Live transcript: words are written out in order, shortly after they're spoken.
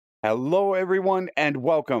Hello, everyone, and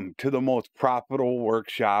welcome to the most profitable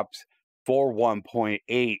workshops for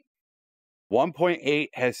 1.8. 1.8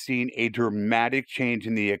 has seen a dramatic change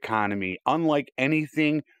in the economy, unlike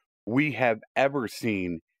anything we have ever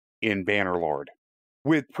seen in Bannerlord.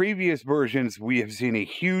 With previous versions, we have seen a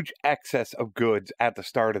huge excess of goods at the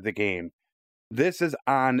start of the game. This is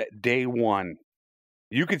on day one.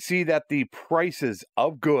 You can see that the prices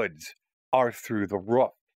of goods are through the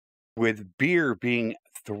roof, with beer being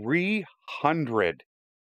 300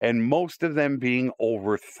 and most of them being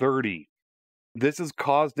over 30. This has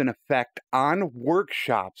caused an effect on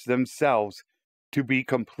workshops themselves to be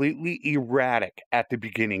completely erratic at the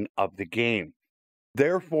beginning of the game.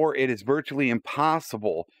 Therefore, it is virtually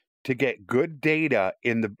impossible to get good data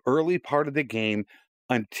in the early part of the game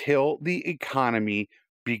until the economy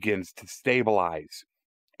begins to stabilize.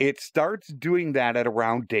 It starts doing that at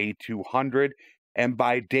around day 200, and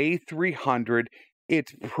by day 300,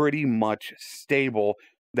 it's pretty much stable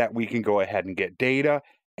that we can go ahead and get data,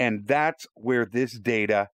 and that's where this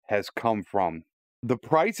data has come from. The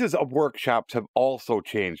prices of workshops have also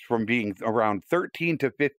changed from being around 13 to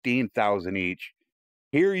 15,000 each.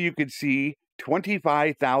 Here you can see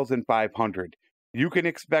 25,500. You can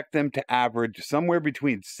expect them to average somewhere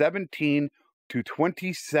between 17 to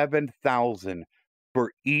 27,000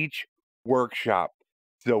 for each workshop.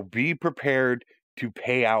 So be prepared to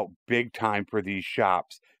pay out big time for these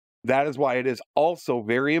shops. That is why it is also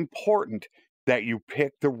very important that you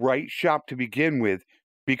pick the right shop to begin with,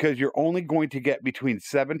 because you're only going to get between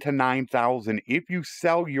 7 to 9,000 if you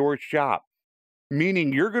sell your shop,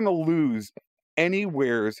 meaning you're going to lose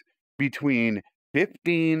anywhere between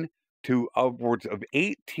 15 to upwards of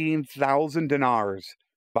 18,000 Denars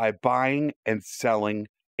by buying and selling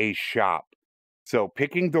a shop. So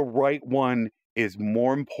picking the right one is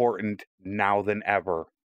more important now than ever.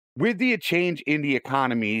 With the change in the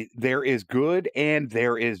economy, there is good and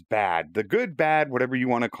there is bad. The good, bad, whatever you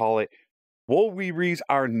want to call it, wool weaveries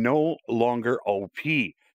are no longer OP,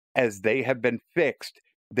 as they have been fixed.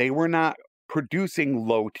 They were not producing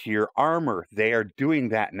low tier armor. They are doing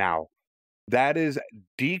that now. That is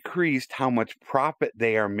decreased how much profit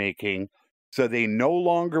they are making, so they no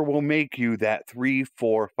longer will make you that 300,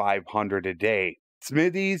 400, 500 a day.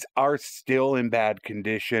 Smithies are still in bad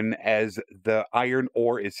condition, as the iron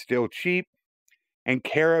ore is still cheap, and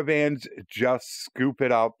caravans just scoop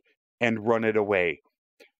it up and run it away.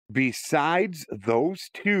 Besides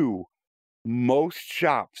those two, most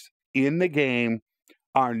shops in the game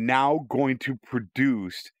are now going to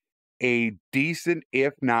produce a decent,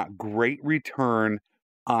 if not great, return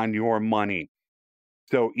on your money.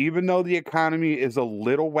 So even though the economy is a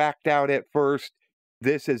little whacked out at first,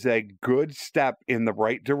 this is a good step in the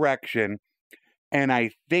right direction. And I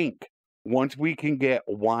think once we can get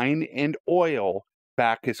wine and oil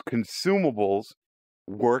back as consumables,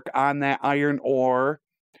 work on that iron ore,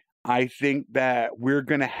 I think that we're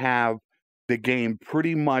going to have the game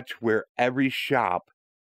pretty much where every shop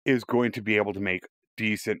is going to be able to make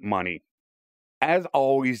decent money. As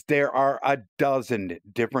always, there are a dozen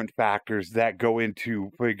different factors that go into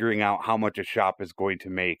figuring out how much a shop is going to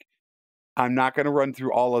make. I'm not going to run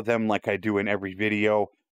through all of them like I do in every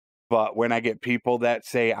video, but when I get people that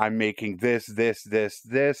say I'm making this,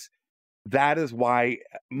 that is why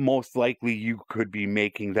most likely you could be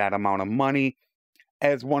making that amount of money,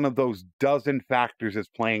 as one of those dozen factors is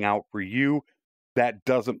playing out for you that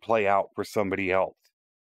doesn't play out for somebody else.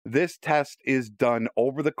 This test is done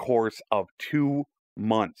over the course of 2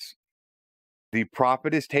 months. The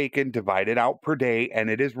profit is taken, divided out per day, and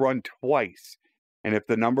it is run twice. And if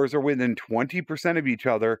the numbers are within 20% of each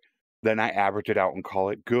other, then I average it out and call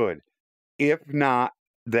it good. If not,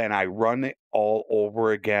 then I run it all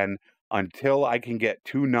over again until I can get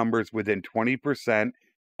two numbers within 20%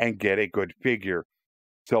 and get a good figure.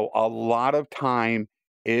 So a lot of time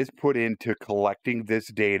is put into collecting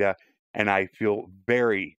this data, and I feel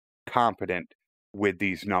very confident with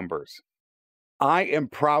these numbers. I am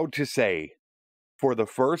proud to say, for the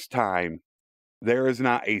first time, there is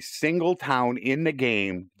not a single town in the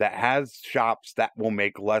game that has shops that will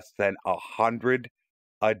make less than 100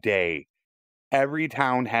 a day. Every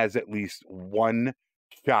town has at least one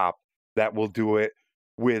shop that will do it,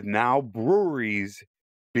 with now breweries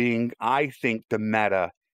being, I think, the meta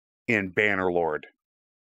in Bannerlord.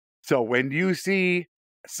 So when you see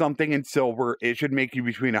something in silver, it should make you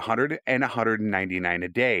between 100 and 199 a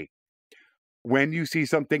day. When you see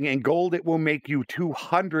something in gold, it will make you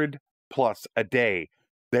 200 plus a day.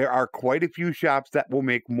 There are quite a few shops that will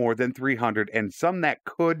make more than 300 and some that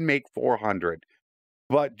could make 400.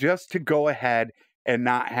 But just to go ahead and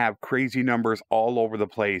not have crazy numbers all over the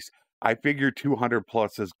place, I figure 200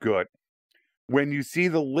 plus is good. When you see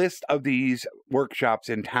the list of these workshops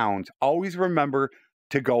in towns, always remember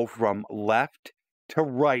to go from left to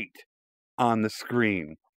right on the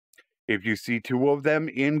screen. If you see two of them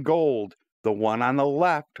in gold, the one on the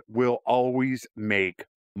left will always make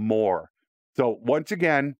more. So once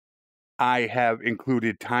again, I have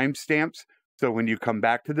included timestamps. So when you come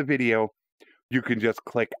back to the video, you can just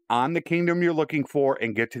click on the kingdom you're looking for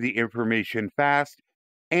and get to the information fast.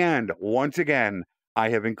 And once again, I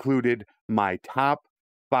have included my top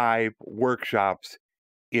 5 workshops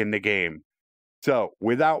in the game. So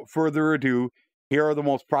without further ado, here are the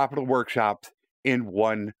most profitable workshops in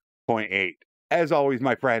 1.8. As always,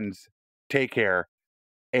 my friends, take care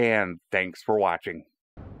and thanks for watching.